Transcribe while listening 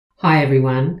Hi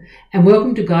everyone, and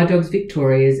welcome to Guide Dogs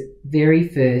Victoria's very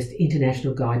first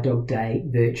International Guide Dog Day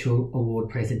virtual award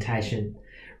presentation.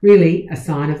 Really a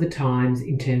sign of the times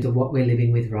in terms of what we're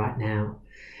living with right now.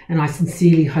 And I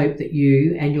sincerely hope that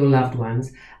you and your loved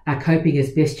ones are coping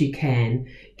as best you can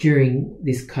during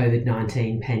this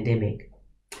COVID-19 pandemic.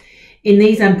 In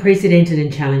these unprecedented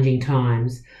and challenging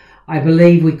times, I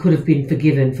believe we could have been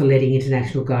forgiven for letting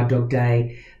International Guide Dog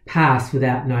Day pass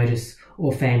without notice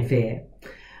or fanfare.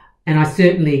 And I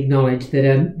certainly acknowledge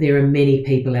that there are many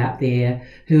people out there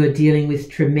who are dealing with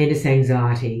tremendous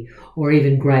anxiety or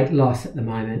even great loss at the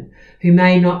moment, who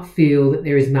may not feel that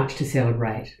there is much to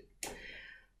celebrate.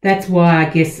 That's why I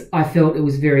guess I felt it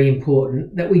was very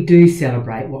important that we do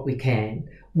celebrate what we can,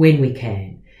 when we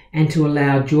can, and to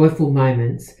allow joyful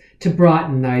moments to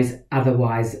brighten those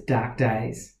otherwise dark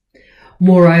days.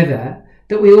 Moreover,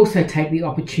 that we also take the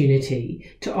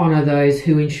opportunity to honour those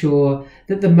who ensure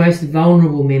that the most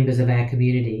vulnerable members of our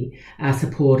community are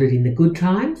supported in the good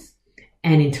times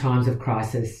and in times of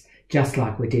crisis, just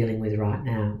like we're dealing with right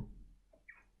now.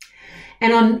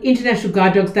 And on International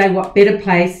Guide Dogs Day, what better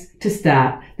place to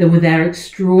start than with our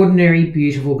extraordinary,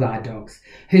 beautiful guide dogs,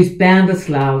 whose boundless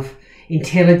love,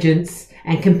 intelligence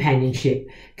and companionship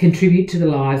contribute to the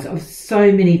lives of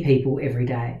so many people every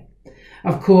day.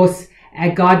 Of course,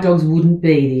 our guide dogs wouldn't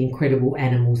be the incredible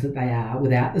animals that they are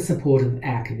without the support of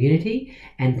our community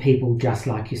and people just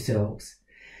like yourselves.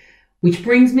 Which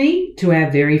brings me to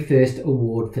our very first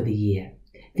award for the year,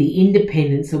 the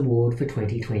Independence Award for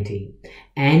 2020.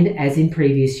 And as in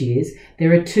previous years,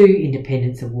 there are two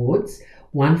Independence Awards,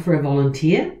 one for a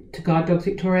volunteer to Guide Dogs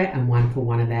Victoria and one for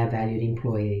one of our valued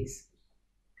employees.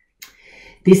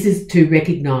 This is to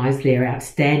recognise their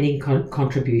outstanding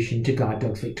contribution to Guide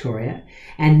Dogs Victoria,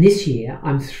 and this year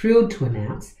I'm thrilled to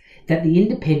announce that the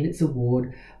Independence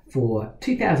Award for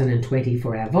 2020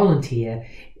 for our volunteer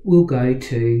will go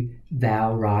to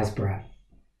Val Riseborough.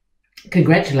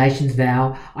 Congratulations,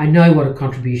 Val. I know what a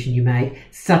contribution you make,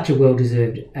 such a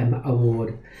well-deserved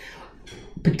award,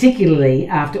 particularly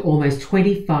after almost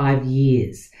 25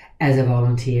 years as a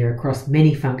volunteer across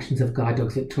many functions of Guide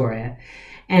Dogs Victoria,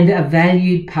 and a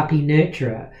valued puppy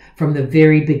nurturer from the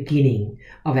very beginning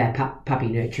of our puppy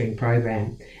nurturing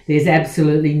program. There's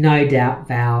absolutely no doubt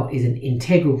Val is an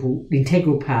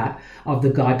integral part of the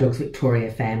Guide Dogs Victoria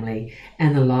family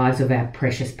and the lives of our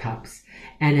precious pups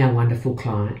and our wonderful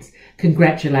clients.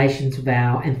 Congratulations,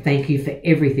 Val, and thank you for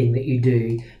everything that you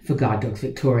do for Guide Dogs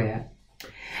Victoria.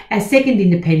 Our second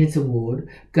Independence Award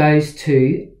goes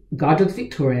to Guide Dogs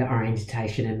Victoria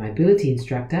orientation and mobility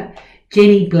instructor,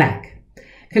 Jenny Black.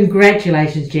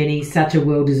 Congratulations, Jenny, such a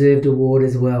well-deserved award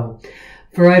as well.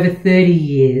 For over 30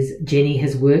 years, Jenny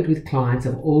has worked with clients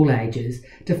of all ages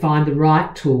to find the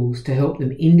right tools to help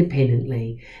them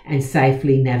independently and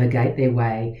safely navigate their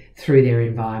way through their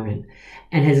environment,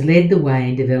 and has led the way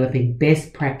in developing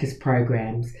best practice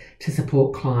programs to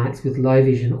support clients with low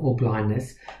vision or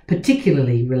blindness,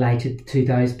 particularly related to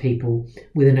those people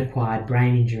with an acquired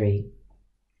brain injury.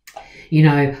 You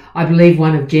know, I believe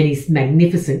one of Jenny's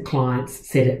magnificent clients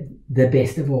said it the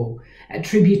best of all,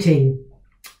 attributing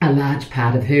a large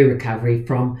part of her recovery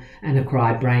from an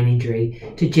acquired brain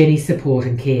injury to Jenny's support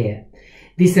and care.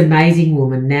 This amazing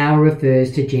woman now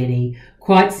refers to Jenny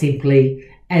quite simply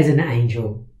as an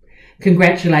angel.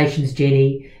 Congratulations,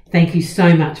 Jenny. Thank you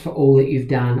so much for all that you've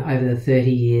done over the 30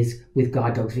 years with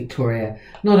Guide Dogs Victoria,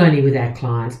 not only with our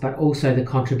clients, but also the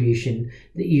contribution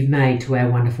that you've made to our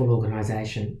wonderful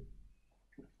organisation.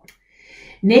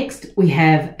 Next, we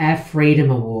have our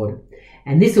Freedom Award,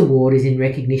 and this award is in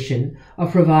recognition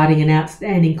of providing an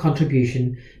outstanding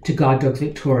contribution to Guide Dogs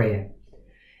Victoria.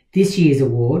 This year's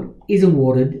award is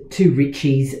awarded to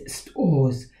Ritchie's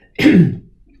Stores.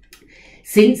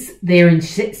 Since their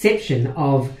inception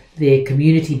of their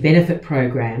community benefit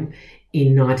program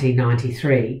in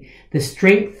 1993, the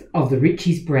strength of the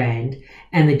Ritchie's brand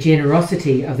and the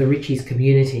generosity of the Ritchie's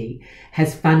community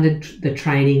has funded the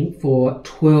training for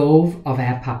 12 of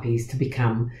our puppies to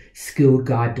become skilled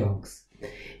guide dogs.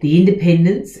 The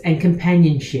independence and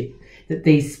companionship that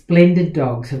these splendid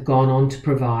dogs have gone on to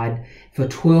provide for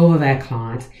 12 of our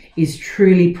clients is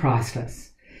truly priceless.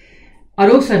 I'd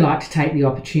also like to take the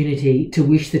opportunity to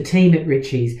wish the team at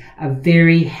Ritchie's a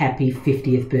very happy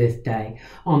 50th birthday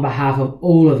on behalf of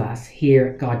all of us here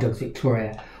at Guide Dogs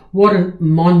Victoria. What a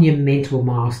monumental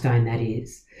milestone that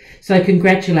is. So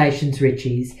congratulations,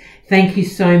 Ritchie's. Thank you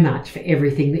so much for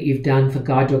everything that you've done for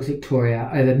Guide Dogs Victoria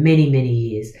over many, many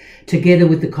years, together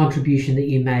with the contribution that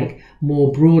you make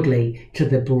more broadly to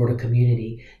the broader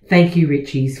community. Thank you,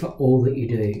 Ritchie's, for all that you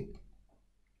do.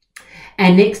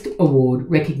 Our next award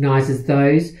recognises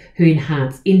those who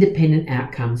enhance independent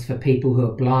outcomes for people who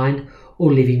are blind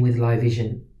or living with low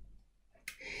vision.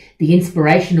 The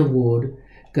Inspiration Award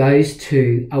goes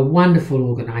to a wonderful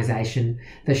organisation,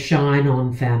 the Shine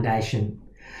On Foundation.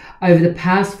 Over the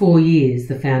past 4 years,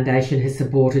 the foundation has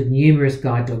supported numerous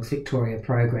Guide Dogs Victoria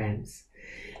programs.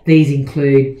 These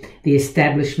include the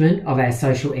establishment of our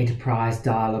social enterprise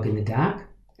Dialogue in the Dark,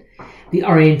 the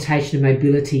Orientation and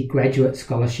Mobility Graduate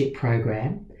Scholarship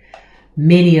Program,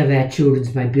 many of our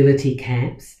children's mobility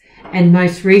camps, and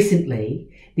most recently,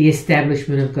 the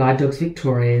establishment of Guide Dogs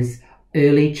Victoria's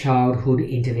Early Childhood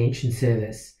Intervention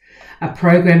Service, a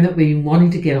program that we've been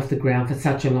wanting to get off the ground for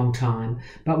such a long time,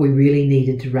 but we really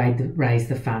needed to raise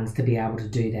the funds to be able to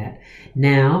do that.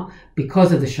 Now,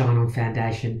 because of the Shine On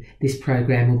Foundation, this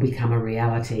program will become a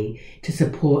reality to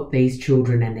support these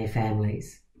children and their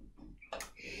families.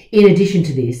 In addition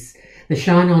to this, the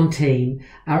Shine On team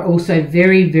are also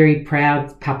very, very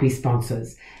proud puppy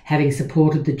sponsors, having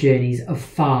supported the journeys of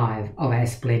 5 of our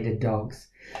splendid dogs.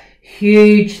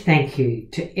 Huge thank you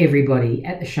to everybody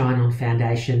at the Shine On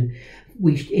Foundation.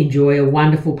 We enjoy a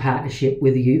wonderful partnership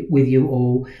with you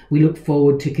all. We look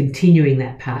forward to continuing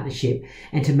that partnership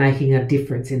and to making a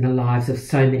difference in the lives of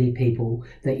so many people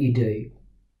that you do.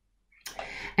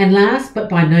 And last but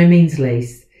by no means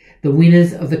least, the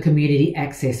winners of the Community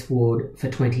Access Award for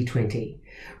 2020,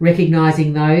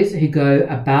 recognising those who go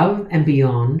above and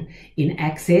beyond in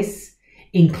access,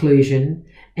 inclusion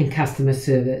and customer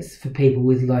service for people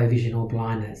with low vision or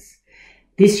blindness.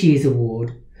 This year's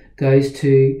award goes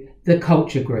to the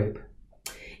Culture Group.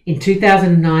 In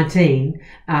 2019,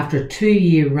 after a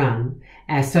 2-year run,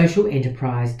 our social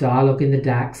enterprise Dialogue in the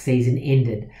Dark season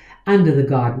ended under the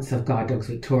guidance of Guide Dogs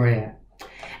Victoria.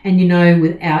 And you know,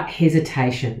 without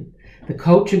hesitation, the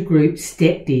Culture Group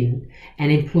stepped in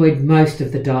and employed most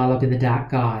of the Dialogue in the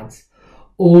Dark guides,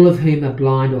 all of whom are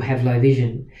blind or have low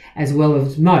vision, as well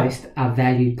as most are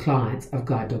valued clients of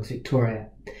Guide Dogs Victoria.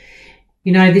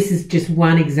 You know, this is just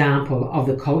one example of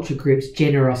the Culture Group's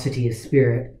generosity of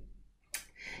spirit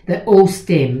that all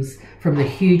stems from the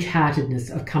huge-heartedness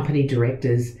of company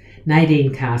directors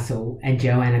Nadine Castle and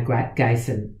Joanna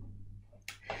Gayson.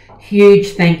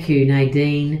 Huge thank you,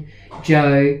 Nadine,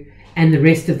 Joe, and the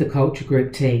rest of the Culture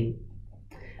Group team.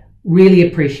 Really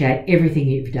appreciate everything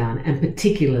you've done, and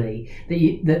particularly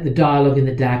that the Dialogue in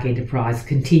the Dark enterprise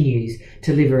continues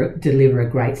to deliver a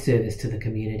great service to the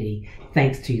community,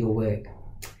 thanks to your work.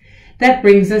 That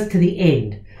brings us to the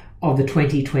end of the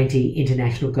 2020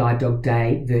 International Guide Dog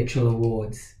Day Virtual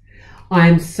Awards. I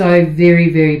am so very,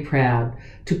 very proud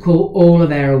to call all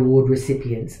of our award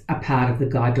recipients a part of the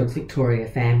Guide Dogs Victoria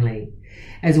family,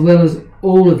 as well as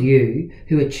all of you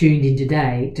who are tuned in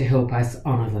today to help us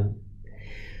honour them.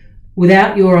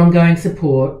 Without your ongoing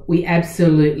support, we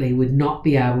absolutely would not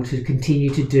be able to continue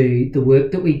to do the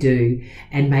work that we do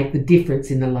and make the difference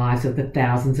in the lives of the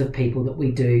thousands of people that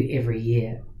we do every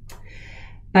year.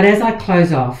 But as I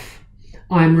close off,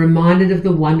 I am reminded of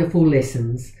the wonderful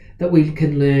lessons that we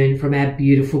can learn from our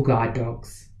beautiful guide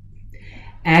dogs.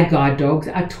 Our guide dogs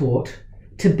are taught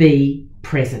to be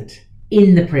present,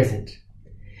 in the present,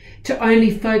 to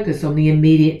only focus on the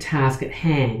immediate task at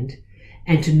hand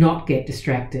and to not get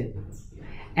distracted.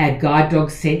 Our guide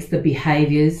dogs sense the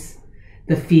behaviours,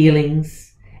 the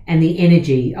feelings and the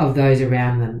energy of those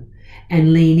around them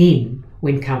and lean in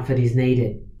when comfort is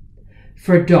needed.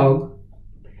 For a dog,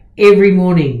 every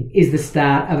morning is the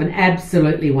start of an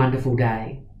absolutely wonderful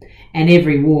day, and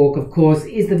every walk, of course,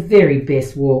 is the very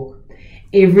best walk.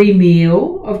 Every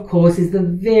meal, of course, is the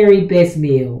very best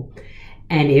meal,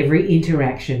 and every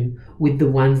interaction with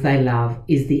the ones they love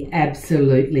is the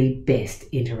absolutely best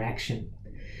interaction.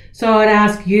 So I'd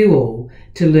ask you all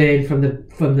to learn from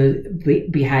the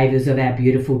behaviours of our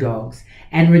beautiful dogs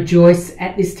and rejoice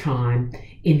at this time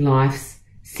in life's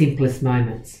simplest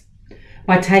moments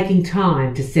by taking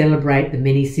time to celebrate the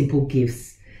many simple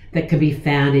gifts that can be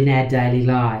found in our daily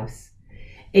lives.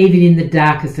 Even in the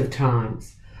darkest of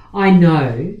times, I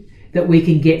know that we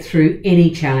can get through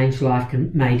any challenge life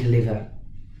may deliver.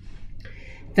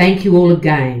 Thank you all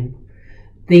again.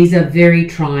 These are very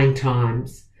trying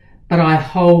times, but I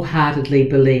wholeheartedly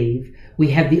believe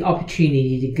we have the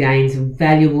opportunity to gain some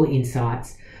valuable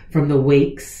insights from the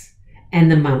weeks and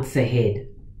the months ahead.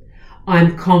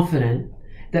 I'm confident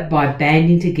that by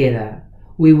banding together,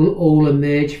 we will all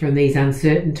emerge from these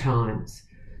uncertain times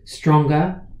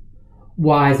stronger,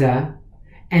 wiser,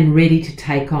 and ready to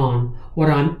take on what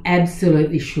I'm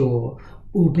absolutely sure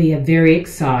will be a very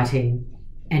exciting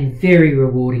and very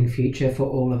rewarding future for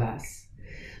all of us.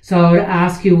 So I would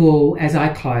ask you all as I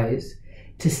close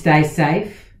to stay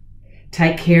safe,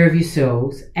 Take care of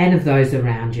yourselves and of those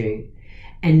around you,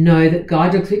 and know that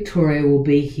Guide Dogs Victoria will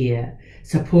be here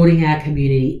supporting our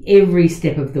community every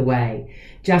step of the way,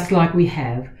 just like we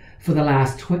have for the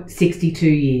last 62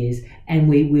 years, and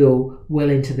we will well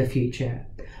into the future.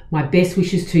 My best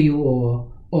wishes to you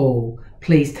all.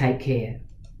 Please take care.